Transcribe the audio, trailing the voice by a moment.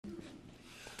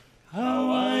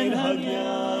how I'd hug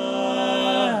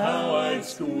ya, how I'd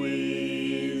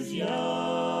squeeze ya.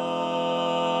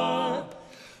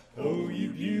 Oh, you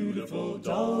beautiful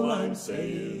doll, I'm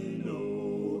saying,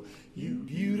 oh, you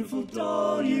beautiful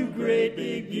doll, you great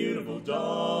big beautiful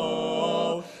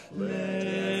doll.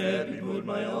 Let me put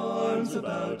my arms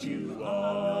about you,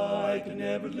 I could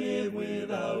never live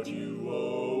without you,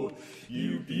 oh.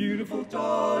 You beautiful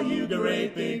doll, you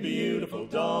great big beautiful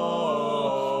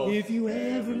doll. If you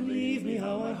ever leave me,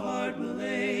 how my heart will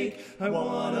ache. I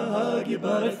wanna hug you,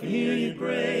 but I fear you'd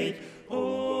break. Oh,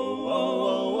 oh,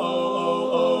 oh, oh,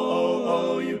 oh, oh,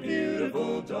 oh, you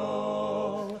beautiful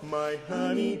doll. My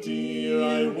honey dear,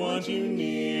 I want you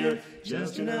near.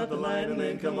 Just turn out the light and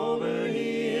then come over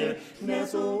here.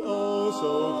 Nestle oh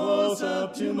so close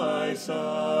up to my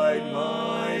side,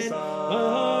 my side. My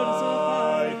heart is on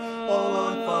fire, all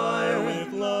on fire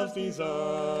with love's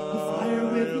desire. Fire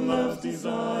with love's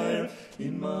desire.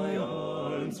 In my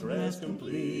arms rest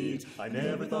complete. I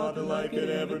never thought that life could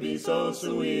ever be so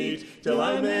sweet, till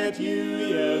I met you,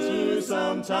 yes, you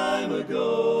some time ago.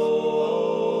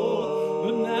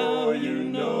 But now you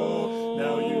know,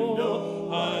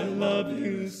 I love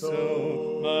you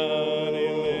so. My honey,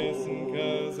 listen,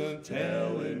 'cause I'm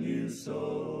telling you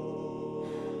so.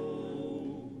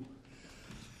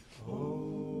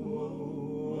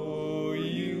 Oh,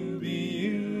 you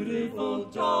beautiful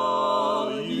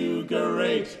doll, you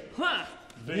great,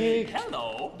 big,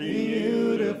 Hello.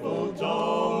 beautiful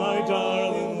doll, my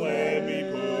darling, let me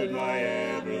put my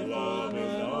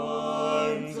ever-loving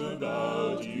arms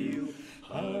about you.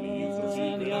 Honey, it's a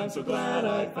secret, I'm so glad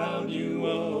I found you,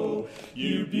 oh.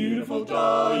 You beautiful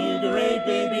doll, you great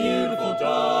big beautiful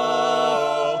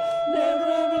doll. Never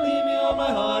ever leave me or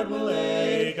my heart will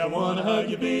ache. I wanna hug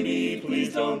you, baby,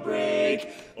 please don't break.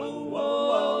 Oh, oh,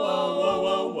 oh, oh, oh,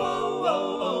 oh, oh,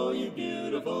 oh, oh, you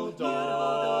beautiful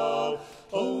doll.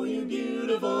 Oh, you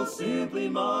beautiful, simply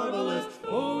marvelous.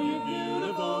 Oh, you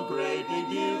beautiful, great big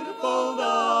beautiful doll.